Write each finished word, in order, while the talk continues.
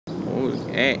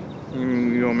Hey,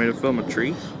 you want me to film a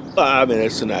tree? I mean,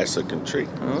 it's a nice looking tree.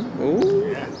 Oh,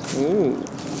 Yeah. oh,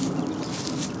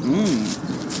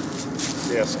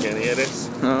 See how skinny it is?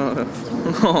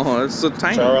 oh, it's so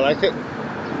tiny. Charo like it?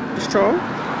 Just Charo?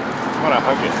 I want to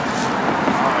hug it.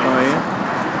 Oh yeah.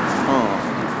 Oh,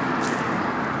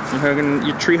 you hugging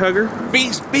your tree hugger?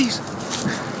 Beast.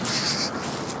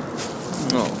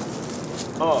 Oh.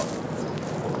 Oh.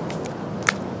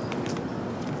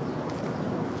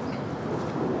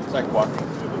 It's like walking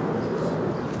through the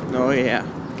woods. Oh yeah.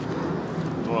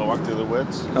 You want to walk through the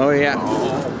woods? Oh yeah.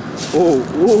 Oh.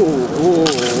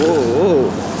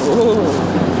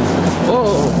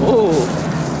 Oh.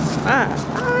 Ah.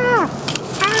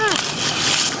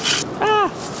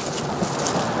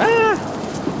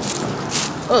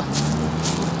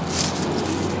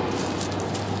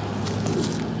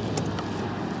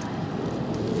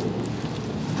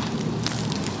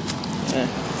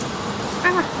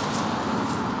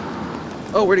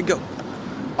 Oh, where'd he go?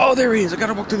 Oh, there he is. I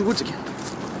gotta walk through the woods again.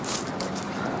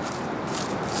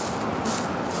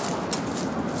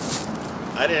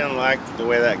 I didn't like the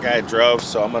way that guy drove,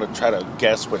 so I'm gonna try to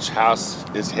guess which house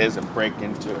is his and break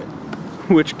into it.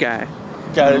 Which guy?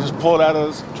 Guy that just pulled out of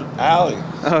this alley.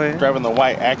 Oh, yeah? Driving the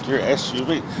white Acura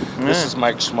SUV. Yeah. This is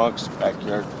Mike Schmuck's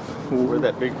backyard. Ooh. Where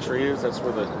that big tree is, that's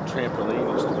where the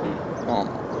trampoline used to be. Oh.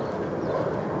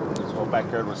 This whole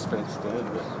backyard was fenced in.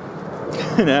 But...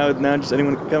 now just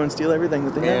anyone can come and steal everything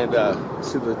that they have. And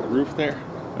see the roof there?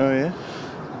 Oh, yeah?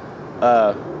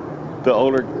 The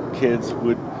older kids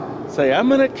would say, "I'm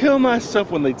gonna kill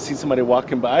myself," when they'd see somebody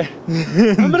walking by.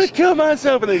 "I'm gonna kill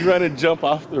myself," and they'd run and jump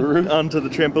off the roof. Onto the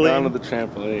trampoline? Onto the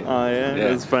trampoline. Oh, yeah? Yeah.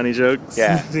 Those funny jokes?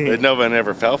 Yeah, but no one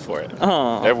ever fell for it.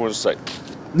 Oh. Everyone's like,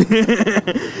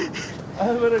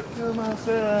 "I'm gonna kill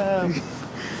myself."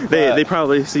 They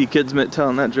probably see kids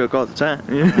telling that joke all the time.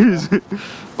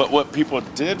 But what people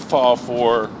did fall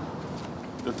for,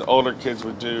 that the older kids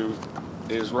would do,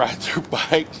 is ride their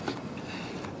bike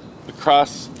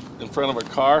across in front of a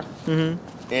car, and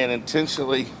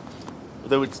intentionally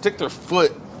they would stick their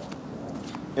foot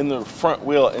in the front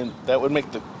wheel, and that would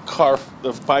make the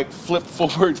bike flip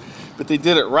forward. But they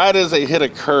did it right as they hit a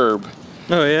curb.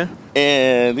 Oh, yeah?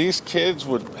 And these kids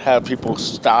would have people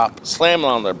stop, slamming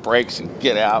on their brakes and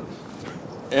get out.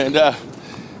 And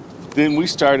then we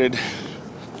started,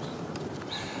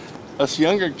 us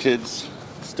younger kids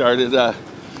started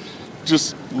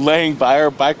just laying by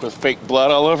our bike with fake blood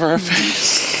all over our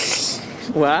face.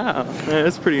 Wow,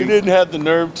 that's pretty... We didn't have the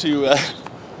nerve to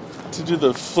do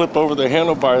the flip over the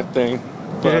handlebar thing.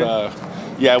 But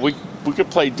yeah, we could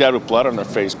play dead with blood on our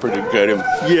face pretty good. And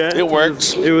yeah, it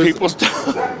worked.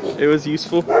 It was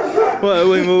useful.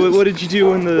 What did you do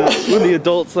when the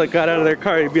adults like got out of their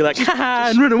car? You'd be like, "Ha ha,"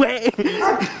 and run away.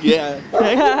 Yeah.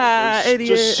 Like, "Ha ha,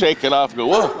 idiot." Just shake it off and go,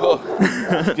 "Whoa,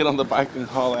 whoa." Get on the bike and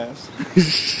haul ass.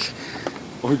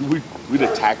 Or we'd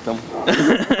attack them.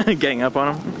 Gang up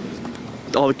on them.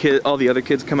 All the other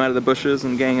kids come out of the bushes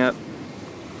and gang up.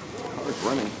 I was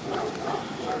running.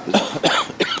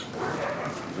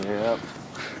 Yep.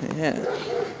 Yeah.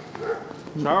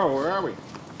 Charo, where are we?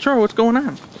 Charo, what's going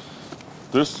on?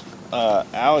 This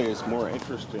alley is more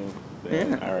interesting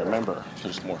than Yeah. I remember.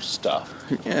 There's more stuff.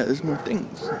 Yeah, there's more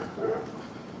things.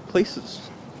 Places.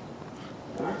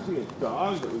 I see a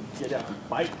dog that would get out and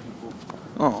bite people.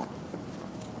 Oh.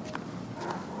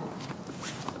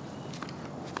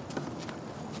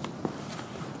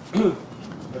 I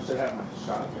should have my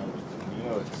shotgun. You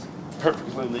know, it's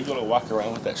perfectly legal to walk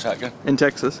around with that shotgun. In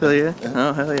Texas, hell yeah.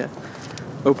 Oh, hell yeah.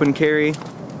 Open carry.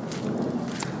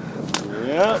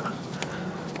 Yep.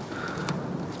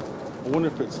 I wonder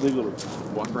if it's legal to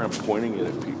walk around pointing it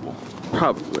at people.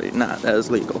 Probably not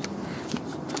as legal.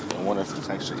 I wonder if it's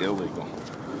actually illegal.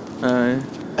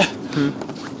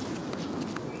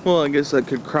 Well, I guess that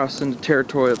could cross into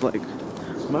territory of like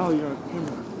Smile, you're on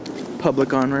camera.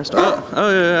 public unrest. Oh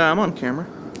yeah, I'm on camera.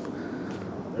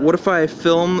 What if I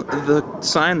film the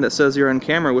sign that says you're on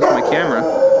camera with my camera?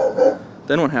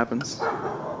 Then what happens?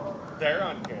 They're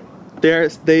on camera.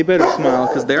 They better smile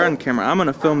because they're on camera. I'm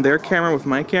gonna film their camera with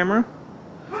my camera.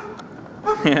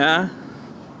 Yeah.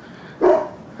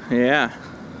 Yeah.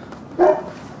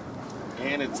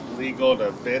 And it's legal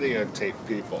to videotape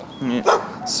people.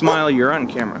 Yeah. Smile, you're on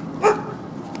camera.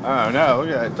 Oh no, look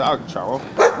at that dog, Charo.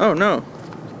 Oh no.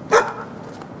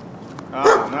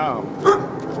 Oh no.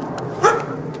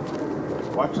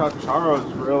 Watch how Charo's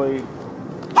really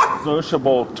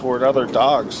sociable toward other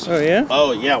dogs. Oh yeah?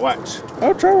 Oh yeah, watch.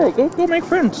 Oh Charo, go make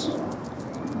friends.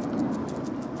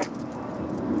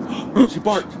 She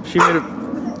barked. She made a...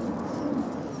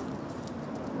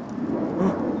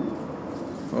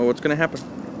 Oh, what's gonna happen?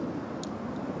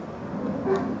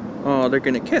 Oh, they're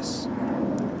gonna kiss.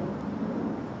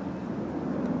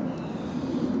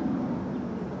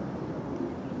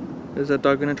 Is that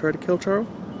dog gonna try to kill Charles?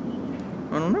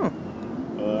 I don't know.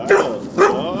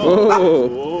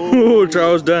 Oh,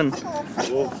 Charles done.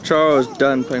 Charles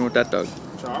done playing with that dog.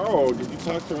 Charles, did you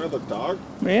talk to another dog?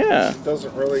 Yeah. He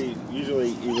doesn't really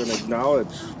usually even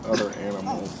acknowledge other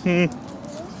animals. And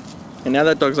now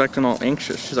that dog's acting all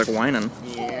anxious. She's like whining.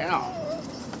 Yeah.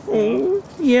 Oh,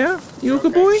 yeah? You a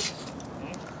good boy?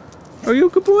 Are you a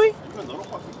good boy?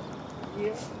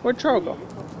 Where'd Charles go?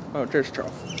 Oh, there's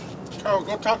Charles. Charles,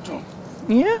 go talk to him.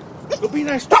 Yeah? Go be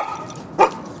nice.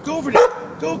 Go over there.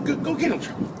 Go get him,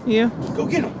 Charles. Yeah. Go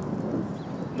get him.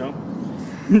 No.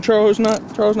 Charles not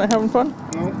having fun?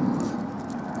 No.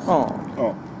 Oh.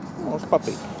 Oh. Oh, it's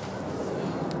puppy.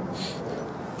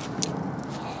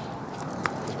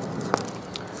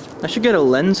 I should get a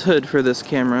lens hood for this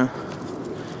camera.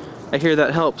 I hear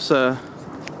that helps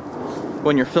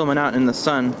when you're filming out in the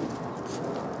sun.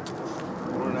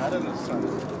 We're not in the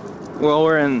sun. Well,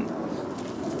 we're in...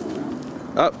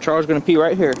 Oh, Charles gonna pee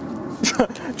right here.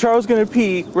 Charles gonna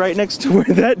pee right next to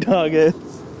where that dog is.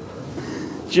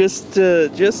 Just to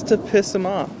piss him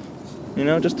off. You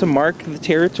know, just to mark the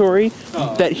territory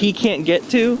that he can't get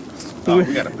to. Oh,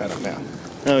 we gotta pet him now.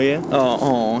 Oh yeah?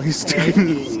 Oh, he's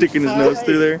sticking his nose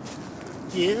through there.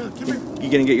 Yeah, come here. You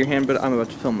gonna get your hand bit? I'm about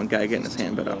to film a guy getting his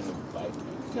hand bit off.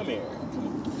 Come here.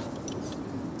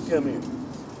 Come here.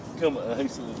 Come on.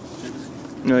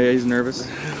 Oh yeah, he's nervous.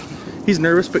 He's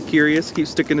nervous but curious. Keeps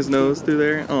sticking his nose through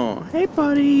there. Oh, hey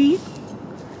buddy.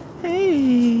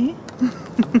 Hey.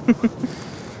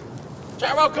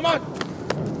 Charles, come on.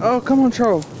 Oh, come on,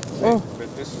 Charles. Oh.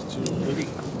 But this is too pretty.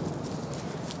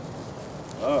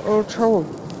 Oh, Charles.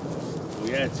 Well,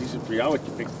 yeah, it's easy for y'all with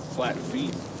your big flat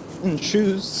feet. And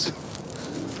shoes.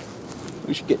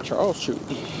 We should get Charles shoes.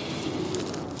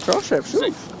 Charles should have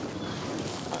shoes.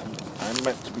 I'm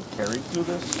meant to be carried through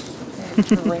this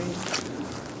terrain.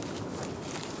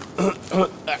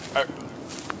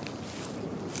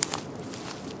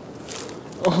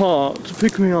 To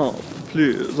pick me up,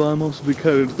 please. I must be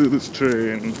carried through this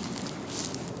train.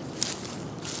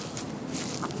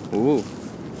 Ooh.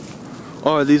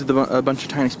 Oh, are these a bunch of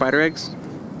tiny spider eggs?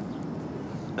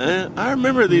 I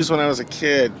remember these when I was a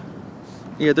kid.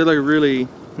 Yeah, they're like really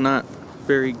not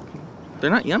very... They're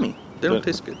not yummy. They don't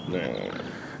taste good. No.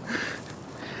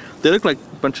 They look like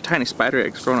a bunch of tiny spider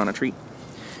eggs thrown on a tree.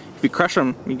 If you crush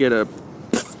them, you get a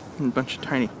bunch of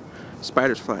tiny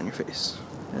spiders fly in your face.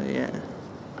 Yeah.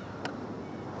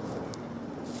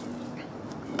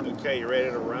 Okay, you ready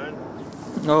to run?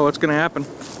 Oh, what's gonna happen?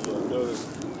 You'll notice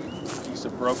a piece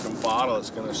of broken bottle.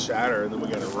 It's gonna shatter, and then we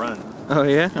gotta run. Oh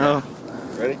yeah? Oh.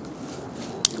 Ready?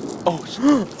 Oh.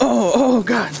 Oh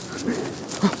God.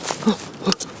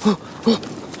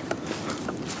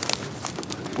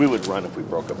 We would run if we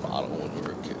broke a bottle when we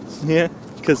were kids. Yeah,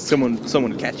 because someone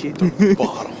would catch you.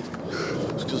 Bottle.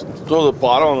 Just throw the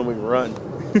bottle and then we run.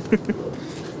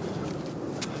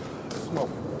 Smell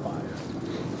fire.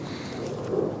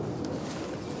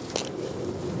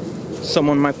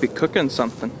 Someone might be cooking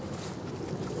something.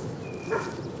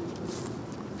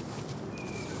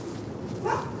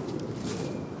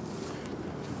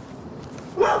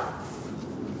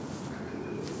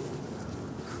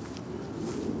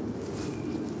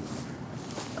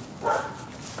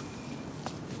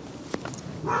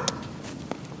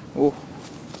 Oh.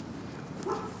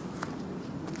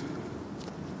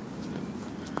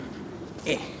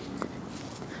 Eh.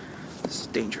 This is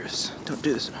dangerous. Don't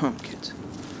do this at home, kids.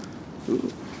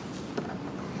 Ooh.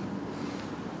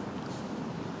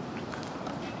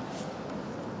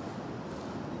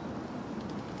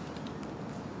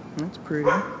 That's pretty.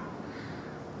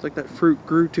 It's like that fruit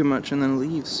grew too much and then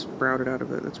leaves sprouted out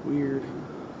of it. That's weird.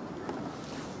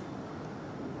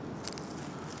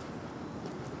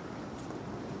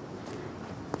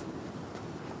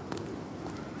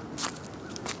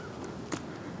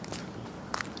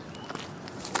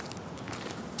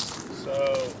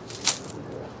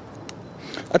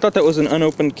 I thought that was an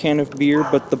unopened can of beer,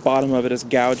 but the bottom of it is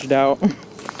gouged out.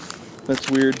 That's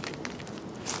weird.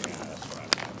 Yeah, that's right.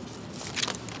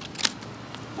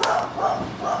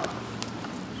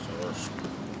 So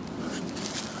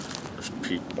there's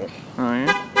people. Oh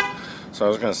yeah? So I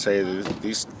was gonna say that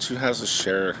these two houses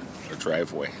share a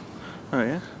driveway. Oh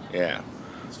yeah? Yeah.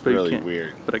 It's But really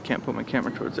weird. But I can't put my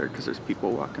camera towards there because there's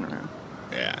people walking around.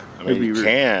 Yeah, I mean, you rude.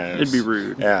 can. It'd be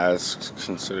rude. Yeah, it's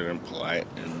considered impolite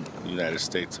in the United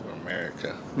States of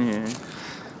America. Yeah.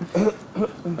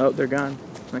 Oh, they're gone.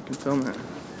 I can film it.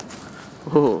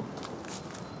 Oh.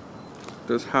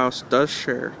 This house does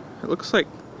share. It looks like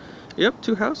Yep,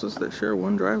 2 houses that share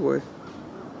 1 driveway.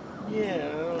 Yeah,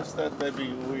 I always thought that'd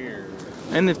be weird.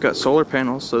 And they've got solar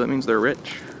panels, so that means they're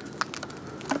rich.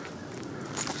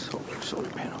 Solar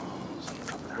panels.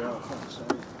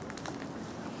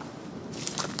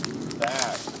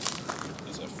 That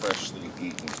is a freshly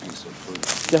eaten piece of fruit.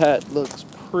 That looks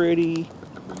pretty.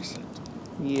 Recent.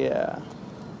 Yeah.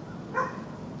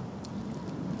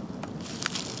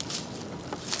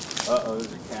 Uh-oh,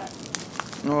 there's a cat.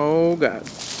 Oh god.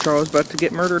 Charles about to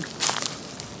get murdered.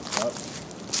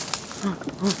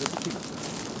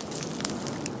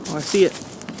 Oh, I see it.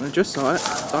 I just saw it.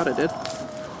 Thought I did.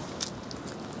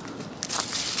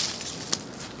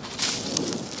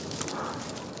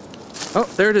 Oh,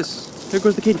 there it is. There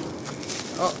goes the kitty.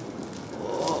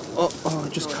 Oh, I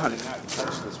just caught it.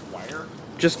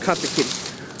 Just caught the kitty.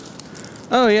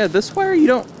 Oh yeah, this wire you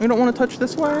don't want to touch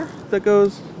this wire that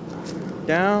goes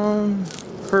down,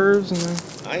 curves, and then.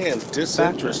 I am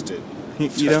disinterested in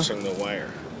touching the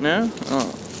wire. No?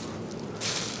 Oh.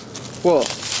 Well.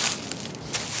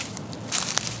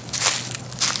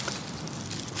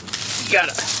 You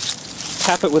gotta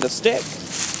tap it with a stick.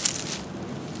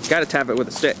 Gotta tap it with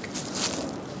a stick.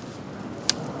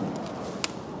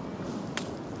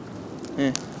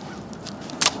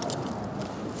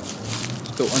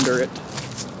 Just go under it.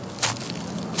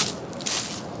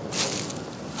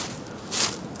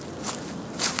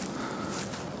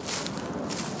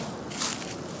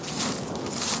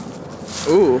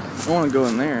 Ooh, I want to go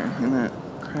in there, in that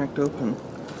cracked open.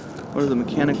 What are the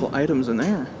mechanical items in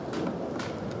there?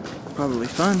 Probably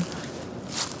fun.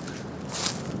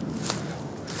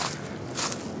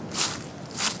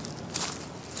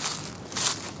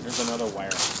 There's another wire.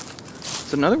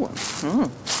 It's another one. Oh.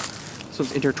 So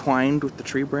it's intertwined with the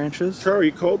tree branches. Charlie,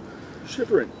 you cold?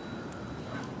 Shivering.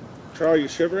 Charlie, you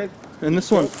shivering? And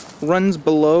this one runs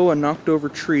below a knocked over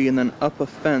tree and then up a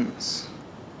fence.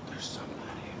 There's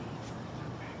somebody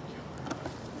over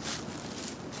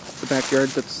in The backyard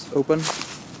that's open.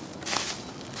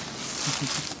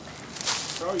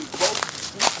 Charlie, you cold?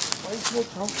 Why are you cold,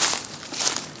 Charlie?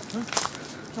 Huh?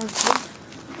 Charlie, cold?